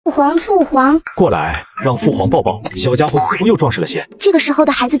父皇，过来，让父皇抱抱。小家伙似乎又壮实了些。这个时候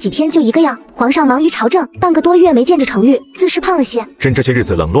的孩子几天就一个样，皇上忙于朝政，半个多月没见着承煜，自是胖了些。朕这些日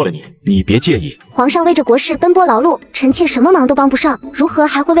子冷落了你，你别介意。皇上为着国事奔波劳碌，臣妾什么忙都帮不上，如何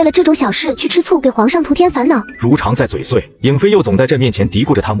还会为了这种小事去吃醋，给皇上徒添烦恼？如常在嘴碎，颖妃又总在朕面前嘀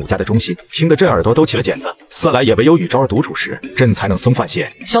咕着她母家的忠心，听得朕耳朵都起了茧子。算来也唯有与昭儿独处时，朕才能松饭些。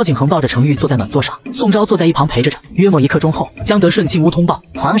萧景恒抱着承煜坐在暖座上，宋昭坐在一旁陪着着。约莫1刻钟后，江德顺进屋通报：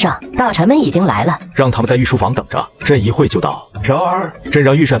皇上，大臣们已经来了，让他们在御书房等着，朕一会就到。昭儿，朕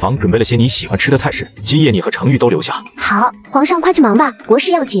让御膳房准备了些你喜欢吃的菜式，今夜你和承煜都留下。好，皇上快去忙吧，国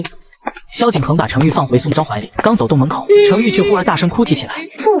事要紧。萧景恒把承煜放回宋昭怀里，刚走动门口，承煜却忽而大声哭啼起来。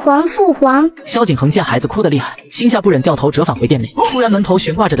父皇！萧景恒见孩子哭得厉害，心下不忍，掉头折返回殿内。忽然门头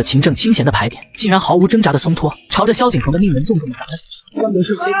悬挂着的勤政清闲的牌匾，竟然毫无挣扎的松脱，朝着萧景恒的命人重重的砸了下去。江德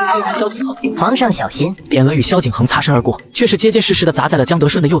顺飞扑推开萧景恒，皇上小心！匾额与萧景恒擦身而过，却是结结实实的砸在了江德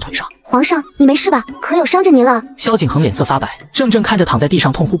顺的右腿上。皇上，你没事吧？可有伤着您了？萧景恒脸色发白，怔怔看着躺在地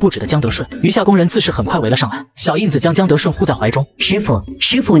上痛呼不止的江德顺。余下工人自是很快围了上来，小印子将江德顺护在怀中。师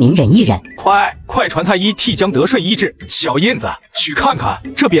傅，您忍一忍。快传太医替江德顺医治。小印子，去看看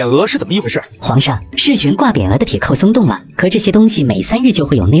这匾额是怎么一回事。皇上，是悬挂匾额的铁扣松动了，可这些东西每3日就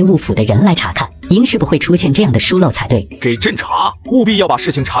会有内务府的人来查看，应是不会出现这样的疏漏才对。给朕查，务必要把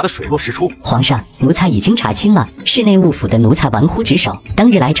事情查得水落石出。皇上，奴才已经查清了，是内务府的奴才玩忽职守，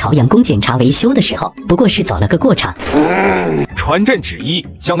当日来朝阳宫检查维修的时候，不过是走了个过场。传朕旨意，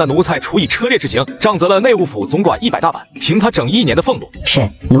将那奴才处以车裂之刑，杖责了内务府总管100大板，停他整1年的俸禄。是，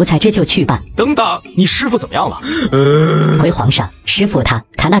奴才这就去办。等等，你师傅怎么样了？回皇上，师傅他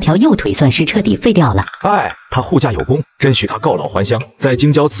那条右腿算是彻底废掉了。他护驾有功，朕许他告老还乡，在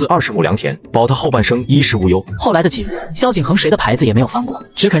京郊赐20亩良田，保他后半生衣食无忧。后来的几日，萧景恒谁的牌子也没有翻过，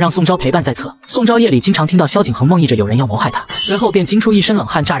只肯让宋昭陪伴在侧。宋昭夜里经常听到萧景恒梦呓着有人要谋害他，随后便惊出一身冷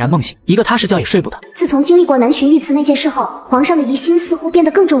汗，乍然梦醒，一个踏实觉也睡不得。自从经历过南巡御赐那件事后，皇上的疑心似乎变得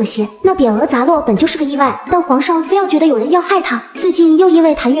更重了些。那匾额砸落本就是个意外，但皇上非要觉得有人要害他。最近又因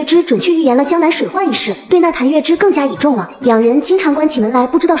为谭月枝准确预言了江南水患一事，对那谭月枝更加倚重了。两人经常关起门来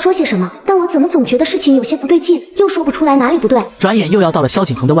不知道说些什么，但我怎么总觉得事情有些不对劲，又说不出来哪里不对。转眼又要到了萧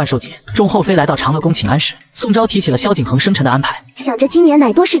景恒的万寿节，众后妃来到长乐宫请安时，宋昭提起了萧景恒生辰的安排。想着今年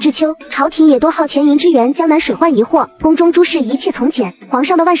乃多事之秋，朝廷也多耗钱银支援江南水患疑惑，宫中诸事一切从简。皇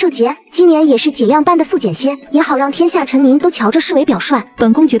上的万寿节今年也是尽量办的素简些，也好让天下臣民都瞧着是为表率。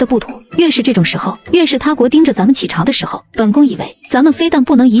本宫觉得不妥，越是这种时候，越是他国盯着咱们起朝的时候，本宫以为咱们非但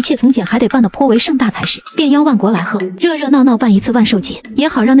不能一切从简，还得办得颇为盛大才是。便邀万国来贺，热热闹闹办一次万寿节，也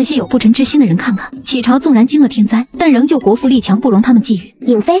好让那些有不臣之心的人看看，起朝纵然经了天灾，但仍旧国富力强，不容他们觊觎。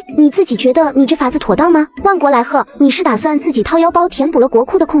颖妃，你自己觉得你这法子妥当吗？万国来贺，你是打算自己掏腰包填补了国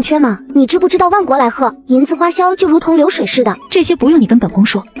库的空缺吗？你知不知道万国来贺，银子花销就如同流水似的。这些不用你跟本宫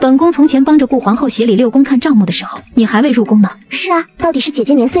说，本宫从前帮着顾皇后协理6宫看账目的时候，你还未入宫呢。是啊，到底是姐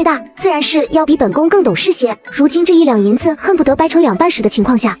姐年岁大，自然是要比本宫更懂事些。如今这1两银子恨不得掰成2半使的情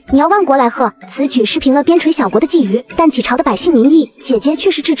况下，你要万国来贺，此举是平了边陲小国的觊觎，但起朝的百姓民意，姐姐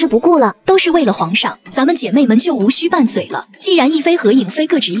却是置之不顾了。都是为了皇上，咱们姐妹们就无需拌嘴了。既然亦妃和颖妃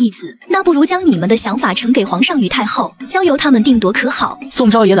各执一词，那不如将你们的想法呈给皇上与太后，交由他们定夺，可好？宋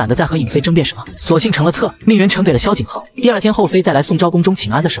昭也懒得再和颖妃争辩什么，索性成了册，命人呈给了萧景恒。第2天后妃再来宋昭宫中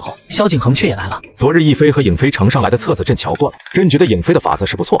请安的时候，萧景恒却也来了。昨日亦妃和颖妃呈上来的册子，朕瞧过了，朕觉得颖妃的法子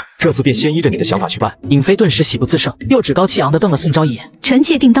是不错，这次便先依着你的想法去办。颖妃顿时喜不自胜，又趾高气昂地瞪了宋昭一眼。臣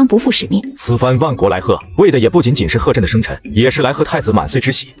妾定当不负使命。此番万国来贺，为的也不仅仅是贺朕的生辰，也是来贺太子满岁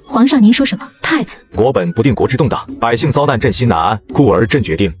之喜。皇上您说什么？太子？国本不定国之动荡，百姓遭难，朕心难安，故而朕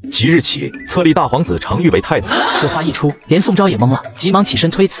决定即日起册立大皇子承煜为太子。此话一出，连宋昭也懵了，急忙起身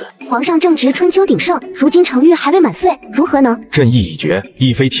推辞。皇上正值春秋鼎盛，如今承煜还未满岁，如何呢？朕意已决，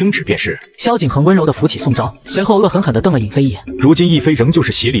亦妃听旨便是。萧景恒温柔地扶起宋昭，随后恶狠狠地瞪了颖妃一眼。如今亦妃仍旧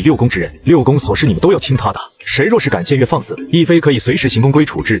是协理6宫之人，6宫所事你们都要听她的。谁若是敢僭越放肆，亦妃可以随时行宫规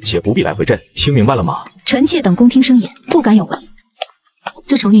处置，且不必来回朕。听明白了吗？臣妾等恭听生言，不敢有违。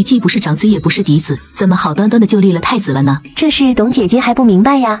这承煜既不是长子，也不是嫡子，怎么好端端的就立了太子了呢？这事董姐姐还不明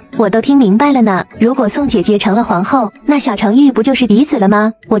白呀？我都听明白了呢。如果宋姐姐成了皇后，那小承煜不就是嫡子了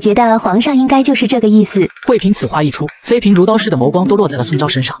吗？我觉得皇上应该就是这个意思。惠嫔此话一出，妃嫔如刀似的眸光都落在了宋昭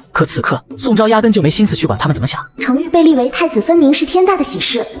身上。可此刻，宋昭压根就没心思去管他们怎么想。承煜被立为太子，分明是天大的喜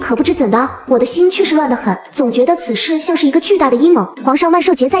事，可不知怎的，我的心却是乱得很，总觉得此事像是一个巨大的阴谋。皇上万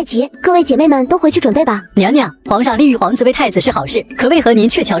寿节在即，各位姐妹们都回去准备吧。娘娘，皇上立玉皇子为太子是好事，可为何您您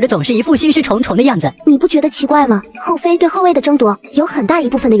却瞧着总是一副心事重重的样子。你不觉得奇怪吗？后妃对后位的争夺，有很大一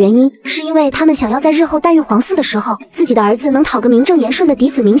部分的原因，是因为他们想要在日后诞育皇嗣的时候，自己的儿子能讨个名正言顺的嫡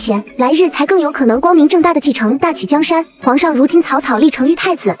子名衔，来日才更有可能光明正大的继承大启江山。皇上如今草草立承煜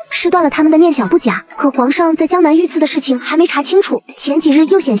太子，是断了他们的念想不假。可皇上在江南遇刺的事情还没查清楚，前几日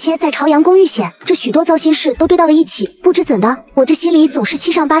又险些在朝阳宫遇险，这许多糟心事都堆到了一起，不知怎的，我这心里总是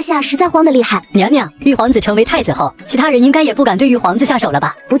七上八下，实在慌得厉害。娘娘，玉皇子成为太子后，其他人应该也不敢对玉皇子下手了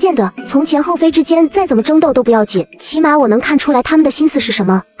吧？不见得，从前后妃之间再怎么争斗都不要紧，起码我能看出来他们的心思是什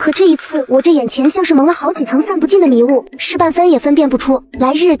么。可这一次，我这眼前像是蒙了好几层散不尽的迷雾，是半分也分辨不出，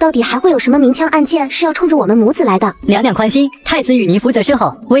来日到底还会有什么明枪暗箭是要冲着我们母子来的。娘娘宽心，太子与您福泽身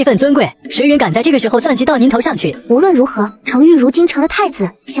后，位分尊贵，谁人敢在这个时候算计到您头上去？无论如何，承煜如今成了太子，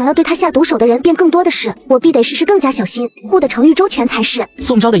想要对他下毒手的人便更多的是，我必得时时更加小心，护得承煜周全才是。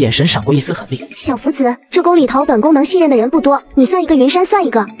宋昭的眼神闪过一丝狠厉。小福子，这宫里头本宫能信任的人不多，你算一个云山算一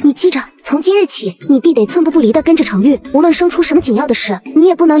个，你记着，从今日起，你必得寸步不离地跟着承煜，无论生出什么紧要的事，你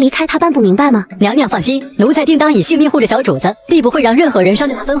也不能离开他半步，明白吗？娘娘放心，奴才定当以性命护着小主子，必不会让任何人伤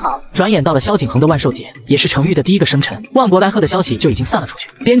着他分毫。转眼到了萧景恒的万寿节，也是承煜的第一个生辰，万国来贺的消息就已经散了出去。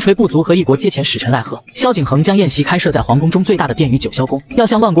边陲部族和一国皆遣使臣来贺，萧景恒将宴席开设在皇宫中最大的殿宇九霄宫，要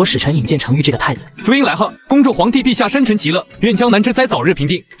向万国使臣引荐承煜这个太子。竹音来贺，恭祝皇帝陛下生辰极乐，愿江南之灾早日平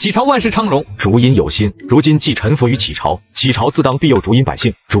定，启朝万事昌荣。竹音有心，如今既臣服于启朝，启朝自当庇佑竹音百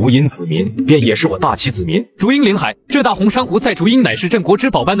姓，竹音子民便也是我大齐子民。竹音临海，这大红珊瑚在竹音乃是镇国之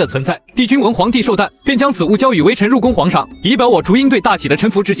宝般的存在，帝君闻皇帝寿诞，便将此物交与微臣入宫皇上，以表我竹音对大启的臣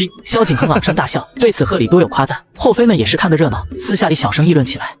服之心。萧景恒朗声大笑，对此贺礼多有夸赞。后妃们也是看个热闹，私下里小声议论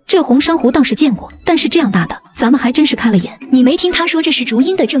起来。这红珊瑚倒是见过，但是这样大的，咱们还真是开了眼。你没听他说这是竹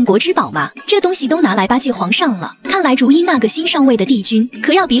音的镇国之宝吗？这东西都拿来巴结皇上了。看来竹音那个新上位的帝君，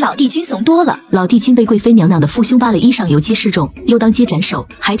可要比老帝君怂多了。老帝君被贵妃娘娘的父兄扒了衣裳游街示众，又当街斩首，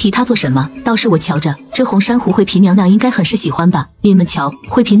还提他做什么？倒是我瞧着，这红珊瑚惠嫔娘娘应该很是喜欢吧？你们瞧，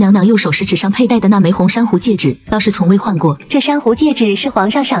惠嫔娘娘右手食指上佩戴的那枚红珊瑚戒指，倒是从未换过。这珊瑚戒指是皇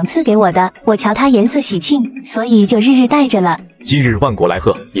上赏赐给我的，我瞧它颜色喜庆，所以就日日戴着了。今日万国来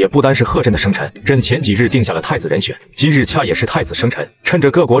贺，也不单是贺朕的生辰，朕前几日定下了太子人选，今日恰也是太子生辰，趁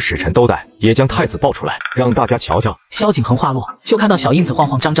着各国使臣都在，也将太子抱出来，让大家瞧瞧。萧景恒话落，就看到小印子慌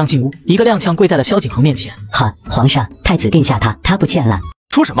慌张张进屋，一个踉跄跪在了萧景恒面前。哈，皇上，太子殿下他不见了。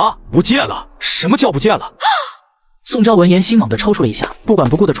说什么不见了？什么叫不见了？宋昭闻言心猛地抽搐了一下，不管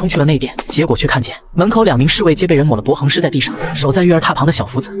不顾地冲去了内殿，结果却看见门口2名侍卫皆被人抹了脖，横尸在地上。守在育儿榻旁的小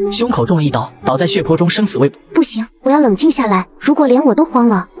福子胸口中了一刀，倒在血泊中生死未卜。不行，我要冷静下来。如果连我都慌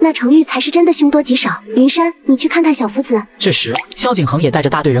了，那承煜才是真的凶多吉少。云山，你去看看小福子。这时，萧景恒也带着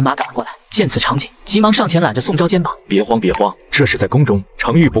大队人马赶了过来。见此场景，急忙上前揽着宋昭肩膀：“别慌，别慌，这是在宫中，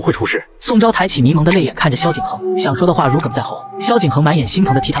承煜不会出事。”宋昭抬起迷蒙的泪眼看着萧景恒，想说的话如鲠在喉。萧景恒满眼心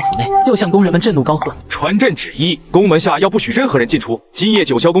疼地替他抚内，又向宫人们震怒高喝：“传朕旨意，宫门下要不许任何人进出，今夜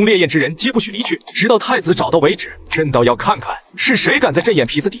九霄宫烈焰之人皆不许离去，直到太子找到为止。朕倒要看看是谁敢在朕眼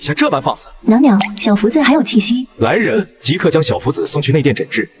皮子底下这般放肆。”娘娘，小福子还有气息。来人，即刻将小福子送去内殿诊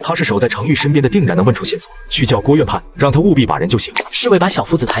治。他是守在承煜身边的，定然能问出线索。去叫郭院判，让他务必把人救醒。侍卫把小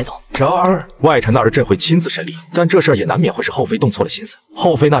福子抬走。这儿，外臣那儿朕会亲自审理，但这事儿也难免会是后妃动错了心思。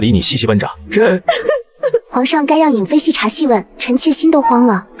后妃那里你细细问着。朕。皇上该让颖妃细查细问，臣妾心都慌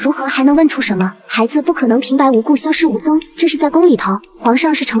了，如何还能问出什么？孩子不可能平白无故消失无踪，这是在宫里头，皇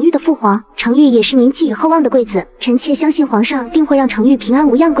上是承煜的父皇，承煜也是您寄予厚望的贵子，臣妾相信皇上定会让承煜平安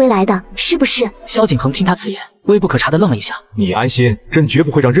无恙归来的，是不是？萧景恒听他此言，微不可察地愣了一下。你安心，朕绝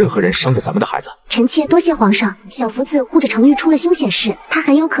不会让任何人伤着咱们的孩子。臣妾多谢皇上。小福子护着承煜出了凶险事，他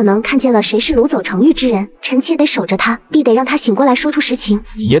很有可能看见了谁是掳走承煜之人，臣妾得守着他，必得让他醒过来说出实情。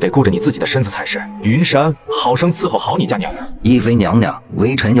你也得顾着你自己的身子才是。云山，好生伺候好你家娘娘。一妃娘娘，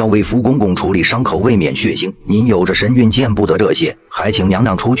微臣要为福公公处理伤口，未免血腥，您有着神韵，见不得这些，还请娘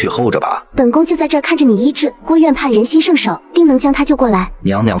娘出去候着吧。本宫就在这儿看着你医治。郭院判人心圣手，定能将他救过来。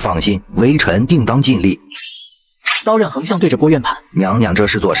娘娘放心，微臣定当尽力。刀刃横向对着郭院判，娘娘这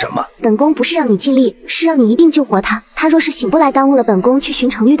是做什么？本宫不是让你尽力，是让你一定救活他。他若是醒不来，耽误了本宫去寻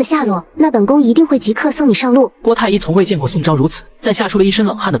承煜的下落，那本宫一定会即刻送你上路。郭太医从未见过宋昭如此，在吓出了一身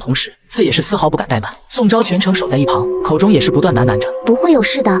冷汗的同时，自也是丝毫不敢怠慢。宋昭全程守在一旁，口中也是不断喃喃着：“不会有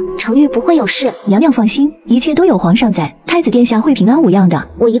事的，承煜不会有事。娘娘放心，一切都有皇上在，太子殿下会平安无恙的。”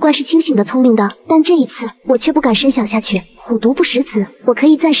我一贯是清醒的、聪明的，但这一次我却不敢深想下去。虎毒不食子，我可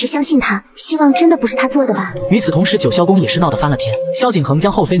以暂时相信他，希望真的不是他做的吧。与此同时，九霄宫也是闹得翻了天。萧景恒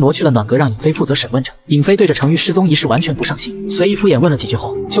将后妃挪去了暖阁，让颖妃负责审问着。颖妃对着承煜失踪一事完全不上心，随意敷衍问了几句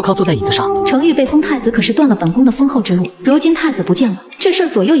后，就靠坐在椅子上。承煜被封太子可是断了本宫的封后之路，如今太子不见了，这事儿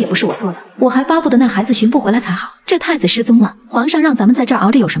左右也不是我做的，我还巴不得那孩子寻不回来才好。这太子失踪了，皇上让咱们在这儿熬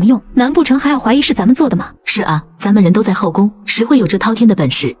着有什么用？难不成还要怀疑是咱们做的吗？是啊，咱们人都在后宫，谁会有这滔天的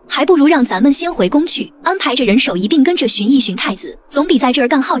本事？还不如让咱们先回宫去，安排着人手一并跟着寻一寻太子，总比在这儿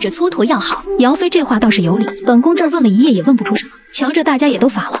干耗着蹉跎要好。姚妃这话倒是有理，本宫这儿问了一夜也问不出什么，瞧着大家也都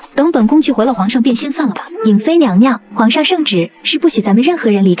乏了，等本宫去回了皇上便先散了吧。颖妃娘娘，皇上圣旨是不许咱们任何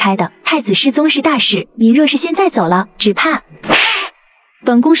人离开的。太子失踪是大事，您若是现在走了，只怕……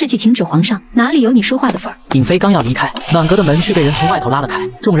本宫是去请旨皇上，哪里有你说话的份儿？颖妃刚要离开，暖阁的门却被人从外头拉了开，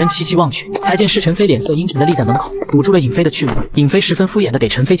众人齐齐望去，才见侍臣妃脸色阴沉地立在门口，堵住了颖妃的去路。颖妃十分敷衍地给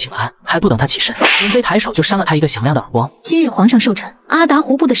陈妃请安，还不等她起身，元妃抬手就扇了她一个响亮的耳光。今日皇上寿辰，阿达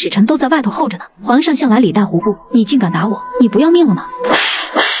胡部的使臣都在外头候着呢，皇上向来礼待胡部，你竟敢打我，你不要命了吗？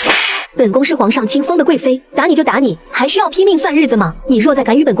本宫是皇上亲封的贵妃，打你就打你，还需要拼命算日子吗？你若再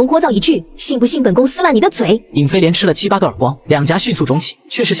敢与本宫聒噪一句，信不信本宫撕烂你的嘴？颖妃连吃了7、8个耳光，两颊迅速肿起，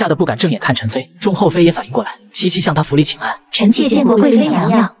却是吓得不敢正眼看陈妃。众后妃也反应过来，齐齐向她扶礼请安。臣妾见过贵妃娘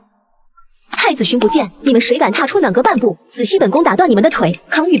娘。太子寻不见，你们谁敢踏出暖阁半步，仔细本宫打断你们的腿！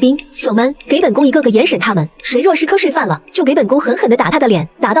康玉彬、锁门，给本宫一个个严审他们。谁若是瞌睡犯了，就给本宫狠狠地打他的脸，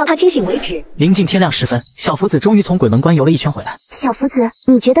打到他清醒为止。临近天亮时分，小福子终于从鬼门关游了一圈回来。小福子，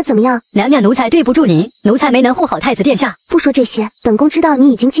你觉得怎么样？娘娘，奴才对不住您，奴才没能护好太子殿下。不说这些，本宫知道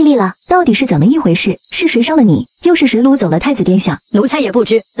你已经尽力了。到底是怎么一回事？是谁伤了你？又是谁掳走了太子殿下？奴才也不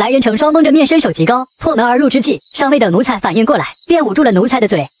知。来人成双蒙着面，身手极高，破门而入之际，尚未等奴才反应过来，便捂住了奴才的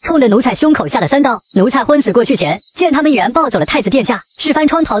嘴，冲着奴才胸口下了3刀。奴才昏死过去前，见他们已然抱走了太子殿下，是翻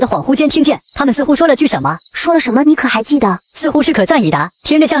窗逃的，恍惚间听见他们似乎说了句什么。说了什么？你可还记得？似乎是可赞已达，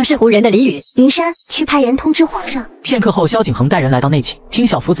听着像是胡人的俚语。云山，去派人通知皇上。片刻后，萧景恒带人来到内寝，听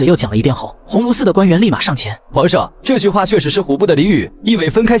小福子又讲了一遍后，鸿胪寺的官员立马上前。皇上，这句话确实是胡部的俚语，意味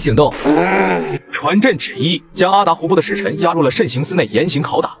分开行动。传朕旨意，将阿达胡部的使臣押入了慎刑司内严刑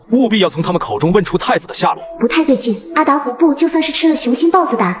拷打，务必要从他们口中问出太子的下落。不太对劲，阿达胡部就算是吃了雄心豹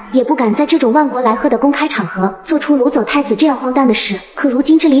子胆，也不敢在这种万国来贺的公开场合做出掳走太子这样荒诞的事。可如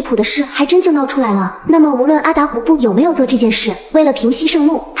今这离谱的事还真就闹出来了。那么无论阿达胡部有没有做这件事，为了平息盛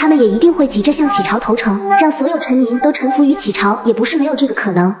怒，他们也一定会急着向启朝投诚，让所有臣民都臣服于启朝，也不是没有这个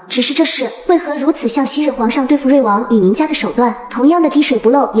可能。只是这事为何如此像昔日皇上对付瑞王与宁家的手段，同样的滴水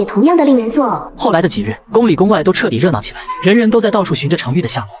不漏，也同样的令人作呕。后来的几日，宫里宫外都彻底热闹起来，人人都在到处寻着程昱的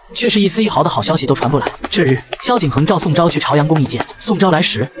下落，却是一丝一毫的好消息都传不来。这日，萧景恒召宋昭去朝阳宫一见，宋昭来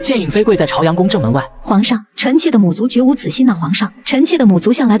时，见颖妃跪在朝阳宫正门外。皇上，臣妾的母族绝无此心呐！皇上，臣妾的母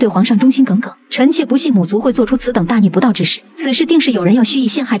族向来对皇上忠心耿耿，臣妾不信母族会做出此等大逆不道之事。此事定是有人要蓄意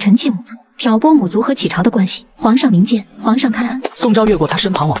陷害臣妾母族，挑拨母族和启朝的关系。皇上明鉴，皇上开恩。宋昭越过他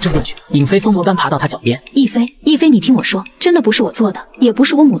身旁往正殿去，颖妃疯魔般爬到他脚边。义妃，你听我说，真的不是我做的，也不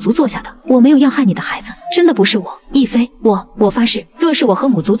是我母族做下的，我没有要害你的孩子，真的不是我。义妃，我发誓，若是我和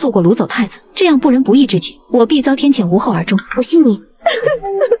母族做过掳走太子这样不仁不义之举，我必遭天谴无后而终。我信你。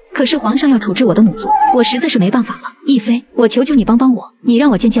可是皇上要处置我的母族，我实在是没办法了。义妃，我求求你帮帮我，你让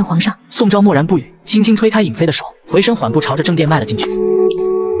我见见皇上。宋昭默然不语，轻轻推开颖妃的手，回身缓步朝着正殿迈了进去。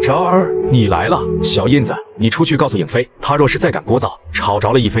昭儿，你来了。小印子，你出去告诉颖妃，她若是再敢聒噪，吵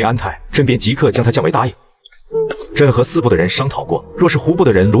着了一妃安泰，朕便即刻将她降为答应。朕和四部的人商讨过，若是胡部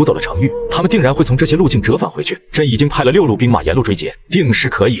的人掳走了程昱，他们定然会从这些路径折返回去。朕已经派了6路兵马沿路追截，定是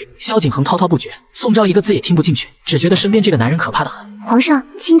可以。萧景恒滔滔不绝，宋昭一个字也听不进去，只觉得身边这个男人可怕得很。皇上，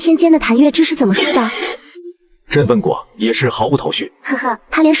钦天监的谭月之是怎么说的？朕问过，也是毫无头绪。呵呵，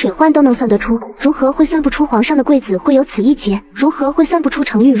他连水患都能算得出，如何会算不出皇上的贵子会有此一劫？如何会算不出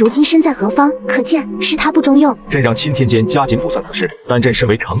程昱如今身在何方？可见是他不中用。朕让钦天监加紧卜算此事，但朕身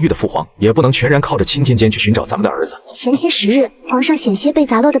为程昱的父皇，也不能全然靠着钦天监去寻找咱们的儿子。前些时日，皇上险些被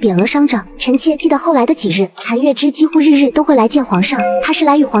砸落的匾额伤着，臣妾记得后来的几日，谭月之几乎日日都会来见皇上。他是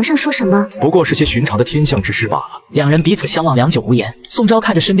来与皇上说什么？不过是些寻常的天象之事罢了。两人彼此相望，良久无言。宋昭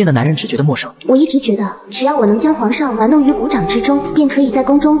看着身边的男人，只觉得陌生。我一直觉得，只要我能将皇上玩弄于股掌之中，便可以在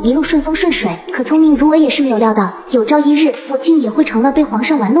宫中一路顺风顺水。可聪明如我也是没有料到，有朝一日我竟也会成了被皇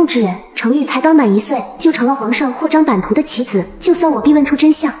上玩弄之人。程昱才刚满1岁，就成了皇上扩张版图的棋子。就算我逼问出真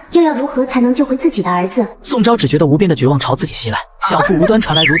相，又要如何才能救回自己的儿子？宋昭只觉得无边的绝望朝自己袭来，小腹无端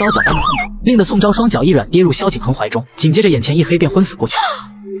传来如刀绞般的痛楚，令得宋昭双脚一软，跌入萧景恒怀中，紧接着眼前一黑，便昏死过去。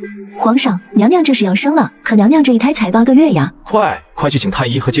皇上，娘娘这是要生了，可娘娘这一胎才8个月呀！快去请太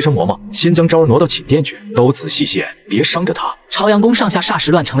医和接生嬷嬷，先将昭儿挪到寝殿去，都仔细些，别伤着她。朝阳宫上下霎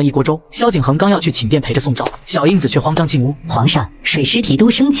时乱成了一锅粥。萧景恒刚要去寝殿陪着宋昭，小英子却慌张进屋。皇上，水师提督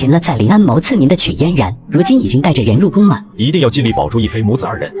生擒了在临安谋刺您的曲嫣然，如今已经带着人入宫了。一定要尽力保住一妃母子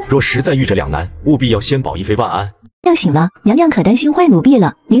2人，若实在遇着两难，务必要先保一妃万安。娘醒了，娘娘可担心坏奴婢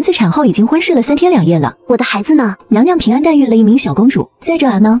了。您自产后已经昏睡了3天2夜了，我的孩子呢？娘娘平安代孕了一名小公主，在这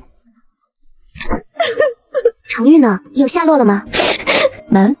儿呢。程昱呢？有下落了吗？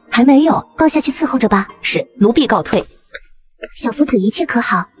还没有，抱下去伺候着吧。是，奴婢告退。小福子一切可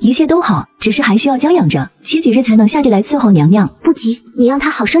好？一切都好，只是还需要娇养着，歇几日才能下地来伺候娘娘。不急，你让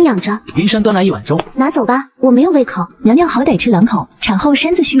她好生养着。云山端来一碗粥，拿走吧，我没有胃口。娘娘好歹吃2口，产后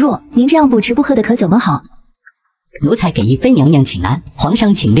身子虚弱，您这样不吃不喝的可怎么好？奴才给一妃娘娘请安，皇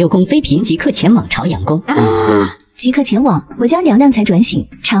上请6宫妃嫔即刻前往朝阳宫。即刻前往，我家娘娘才转醒，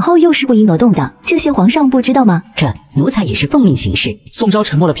产后又是不宜挪动的，这些皇上不知道吗？这奴才也是奉命行事。宋昭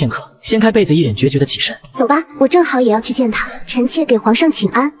沉默了片刻，掀开被子，一脸决绝的起身。走吧，我正好也要去见他。臣妾给皇上请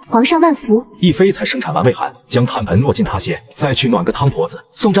安，皇上万福。一妃才生产完未寒，将炭盆落进塌陷，再去暖个汤婆子。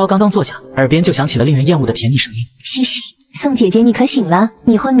宋昭刚刚坐下，耳边就响起了令人厌恶的甜腻声音。嘻嘻，宋姐姐你可醒了？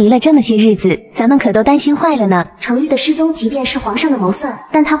你昏迷了这么些日子，咱们可都担心坏了呢。程昱的失踪即便是皇上的谋算，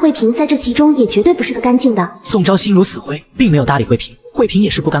但他惠嫔在这其中也绝对不是个干净的。宋昭心如死灰，并没有搭理惠嫔。惠嫔也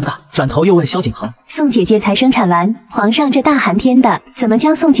是不尴尬，转头又问萧景恒：宋姐姐才生产完，皇上这大寒天的，怎么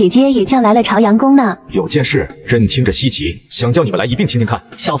将宋姐姐也叫来了朝阳宫呢？有件事，朕听着稀奇，想叫你们来一并听听看。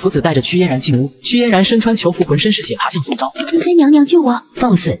小福子带着屈嫣然进屋，屈嫣然身穿囚服，浑身是血，爬向宋昭。一妃娘娘救我！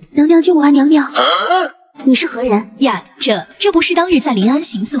放肆！娘娘救我啊！娘娘！你是何人呀？这不是当日在临安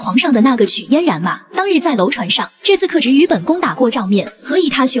行刺皇上的那个曲嫣然吗？当日在楼船上，这次可只与本宫打过照面，何以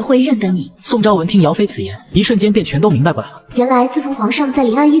他却会认得你？宋昭闻听姚妃此言，一瞬间便全都明白过来了。原来自从皇上在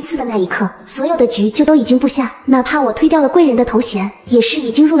临安遇刺的那一刻，所有的局就都已经布下，哪怕我推掉了贵人的头衔，也是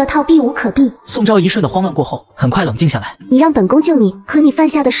已经入了套，避无可避。宋昭一瞬的慌乱过后，很快冷静下来。你让本宫救你，可你犯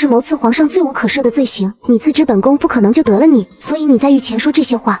下的是谋刺皇上罪无可赦的罪行，你自知本宫不可能就得了你，所以你在御前说这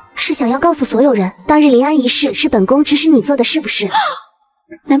些话，是想要告诉所有人，当日临安一事是本宫指使你做的，是不是？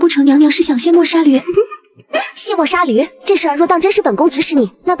难不成娘娘是想卸磨杀驴？卸磨杀驴，这事儿若当真是本宫指使你，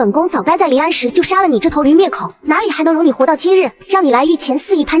那本宫早该在临安时就杀了你这头驴灭口，哪里还能容你活到今日？让你来御前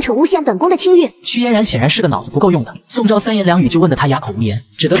肆意攀扯诬陷本宫的清誉。屈嫣然显然是个脑子不够用的，宋昭3言2语就问得他哑口无言，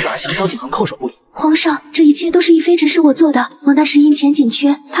只得转而向萧景恒叩首不已。皇上，这一切都是一妃指使我做的。我那时因钱紧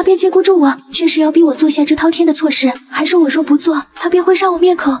缺，他便借故助我，确实要逼我做下这滔天的错事，还说我若不做，他便会杀我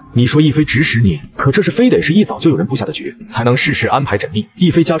灭口。你说一妃指使你，可这是非得是一早就有人布下的局，才能事事安排缜密。一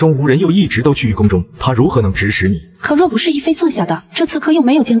妃家中无人，又一直都居于宫中，她如何能指使你？可若不是一妃做下的，这刺客又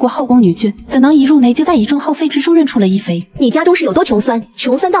没有见过后宫女眷，怎能一入内就在一众后妃之中认出了一妃？你家中是有多穷酸？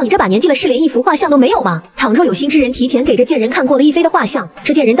穷酸到你这把年纪了，是连一幅画像都没有吗？倘若有心之人提前给这贱人看过了一妃的画像，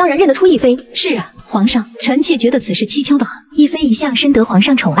这贱人当然认得出一妃。是啊，皇上，臣妾觉得此事蹊跷的很。一妃一向深得皇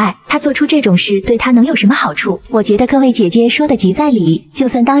上宠爱，她做出这种事对她能有什么好处？我觉得各位姐姐说的极在理。就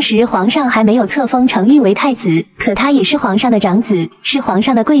算当时皇上还没有册封程昱为太子，可他也是皇上的长子，是皇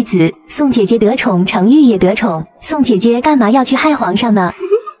上的贵子。宋姐姐得宠，程昱也得宠，宋姐姐干嘛要去害皇上呢？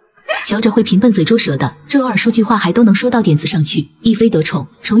瞧着惠嫔笨嘴拙舌的，这偶尔说句话还都能说到点子上去。一妃得宠，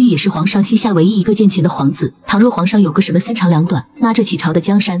程昱也是皇上膝下唯一一个健全的皇子。倘若皇上有个什么3长2短，那这起朝的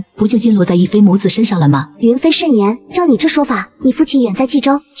江山不就尽落在一妃母子身上了吗？云妃慎言，照你这说法，你父亲远在冀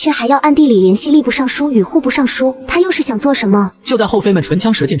州，却还要暗地里联系吏部尚书与户部尚书，他又是想做什么？就在后妃们唇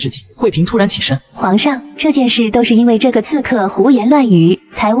枪舌剑之际，惠嫔突然起身：皇上，这件事都是因为这个刺客胡言乱语，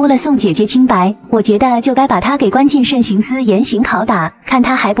才污了宋姐姐清白。我觉得就该把他给关进慎刑司严刑拷打，看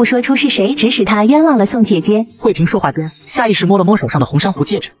他还不说出是谁指使他冤枉了宋姐姐。惠嫔说话间，下意识摸了摸手上的红珊瑚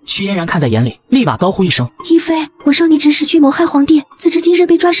戒指，屈嫣然看在眼里，立马高呼一声：一妃，我受你指使去谋害皇帝，自知今日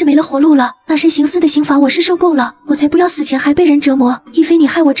被抓是没了活路了，那慎刑司的刑罚我是受够了，我才不要死前还被人折磨。一妃，你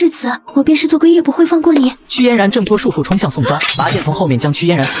害我至此，我便是做鬼也不会放过你。屈嫣然挣脱束缚，冲向宋昭，拔剑从后面将屈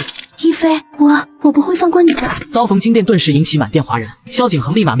嫣然刺死。一妃，我不会放过你的。遭逢金殿，顿时引起满殿哗然。萧景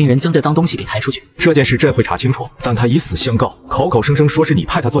恒立马命人将这脏东西给抬出去。这件事朕会查清楚，但他以死相告，口口声声说是你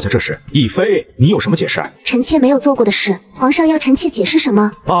派他做下这事。亦妃，你有什么解释？臣妾没有做过的事，皇上要臣妾解释什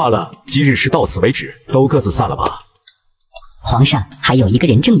么？罢了，今日事到此为止，都各自散了吧。皇上，还有一个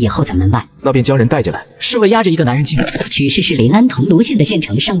人正夜候在门外，那便将人带进来。侍卫押着一个男人进入。取事是临安桐庐县的县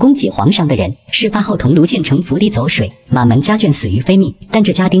城上攻击皇上的人。事发后，桐庐县城府里走水，马门家眷死于非命，但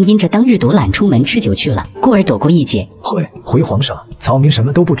这家丁因着当日独揽出门吃酒去了，故而躲过一劫。回皇上，草民什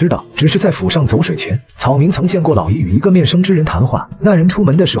么都不知道，只是在府上走水前，草民曾见过老爷与一个面生之人谈话，那人出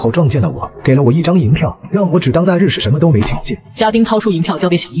门的时候撞见了我，给了我1张银票，让我只当那日是什么都没听见。家丁掏出银票交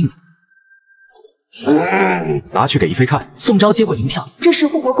给小印子。拿去给一妃看。宋昭接过银票，这是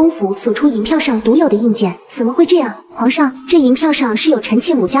护国公府所出银票上独有的印鉴，怎么会这样？皇上，这银票上是有臣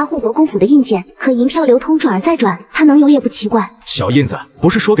妾母家护国公府的印鉴，可银票流通转而再转，它能有也不奇怪。小印子，不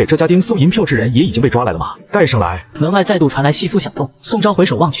是说给这家丁送银票之人也已经被抓来了吗？带上来。门外再度传来窸窣响动，宋昭回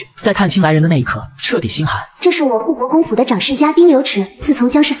首望去，在看清来人的那一刻，彻底心寒。这是我护国公府的掌事家丁流池，自从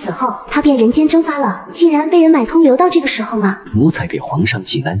江氏死后，他便人间蒸发了，竟然被人买通，留到这个时候吗？奴才给皇上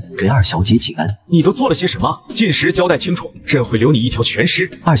请安，给二小姐请安。你都做了些什么？尽时交代清楚，朕会留你一条全尸。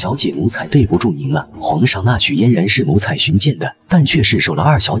二小姐，奴才对不住您了。皇上那曲嫣然是奴才寻见的，但却是受了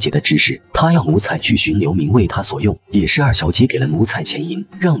二小姐的指使，他要奴才去寻流民为他所用，也是二小姐给了奴才钱银，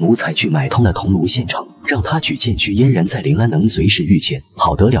让奴才去买通了桐庐县城，让他举荐曲嫣然在临安能随时御前，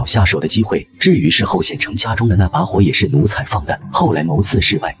好得了下手的机会。至于是后县城家中的那把火，也是奴才放的。后来谋刺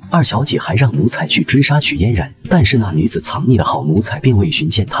事外，二小姐还让奴才去追杀曲嫣然，但是那女子藏匿的好，奴才并未寻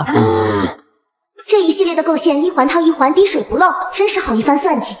见她。这一系列的构陷，一环套一环，滴水不漏，真是好一番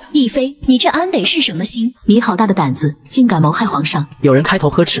算计。亦妃，你这安得是什么心？你好大的胆子，竟敢谋害皇上！有人开头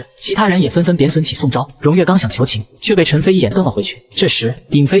呵斥，其他人也纷纷贬损起宋昭。荣月刚想求情，却被陈飞一眼瞪了回去。这时，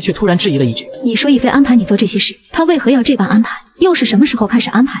尹妃却突然质疑了一句：“你说亦妃安排你做这些事，她为何要这般安排？又是什么时候开始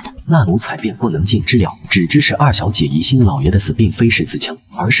安排的？”那奴才便不能尽知了，只知是二小姐疑心老爷的死并非是自戕，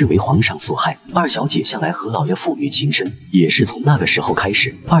而是为皇上所害。二小姐向来和老爷父女情深，也是从那个时候开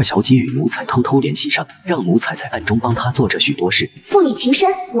始，二小姐与奴才偷偷联系上，让奴才在暗中帮她做着许多事。父女情深，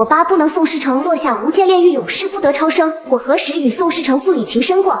我巴不能宋世成落下无间炼狱，永世不得超生。我何时与宋世成父女情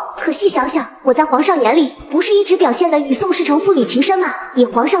深过？可细想想，我在皇上眼里，不是一直表现的与宋世成父女情深吗？以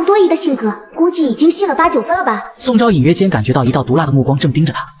皇上多疑的性格，估计已经信了8、9分了吧。宋昭隐约间感觉到一道毒辣的目光正盯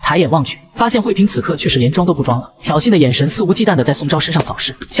着他，抬眼望去，发现慧嫔此刻却是连装都不装了，挑衅的眼神肆无忌惮地在宋昭身上扫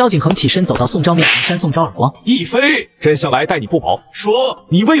视。萧景恒起身走到宋昭面前，扇宋昭耳光：“亦妃，朕向来待你不薄，说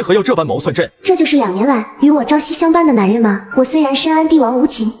你为何要这般谋算朕？”这就是2年来与我朝夕相伴的男人吗？我虽然深谙帝王无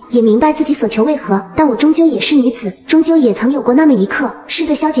情，也明白自己所求为何，但我终究也是女子，终究也曾有过那么一刻，是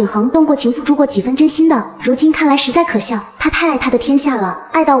对萧景恒动过情，付出过几分真心的。如今看来实在可笑，他太爱他的天下了，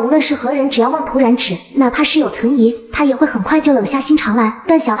爱到无论是何人，只要妄图染指，哪怕是有存疑，他也会很快就冷下心肠来，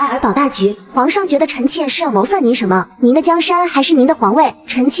断小爱而保大局。皇上觉得臣妾是要谋算您什么？您的江山还是您的皇位？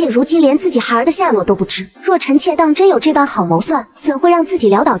臣妾如今连自己孩儿的下落都不知。若臣妾当真有这般好谋算，怎会让自己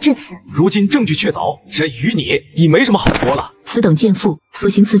潦倒至此？如今证据确凿，朕与你已没什么好说了。此等贱妇，所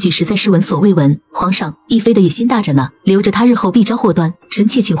行此举实在是闻所未闻。皇上，亦妃的野心大着呢，留着她日后必招祸端。臣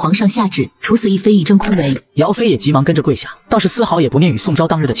妾请皇上下旨，处死亦妃，以正空为。姚妃也急忙跟着跪下，倒是丝毫也不念与宋昭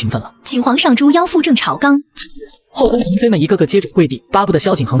当日的情分了。请皇上诛妖妇正朝纲。后宫嫔妃们一个个接踵跪地，巴不得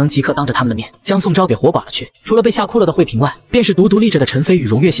萧景恒能即刻当着他们的面将宋昭给活剐了去。除了被吓哭了的慧嫔外，便是独立着的陈妃与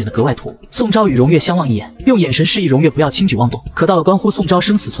荣月显得格外突兀。宋昭与荣月相望一眼，用眼神示意荣月不要轻举妄动。可到了关乎宋昭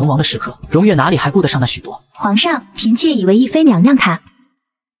生死存亡的时刻，荣月哪里还顾得上那许多？皇上，嫔妾以为亦妃娘娘看。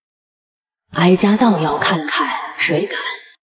哀家倒要看看谁敢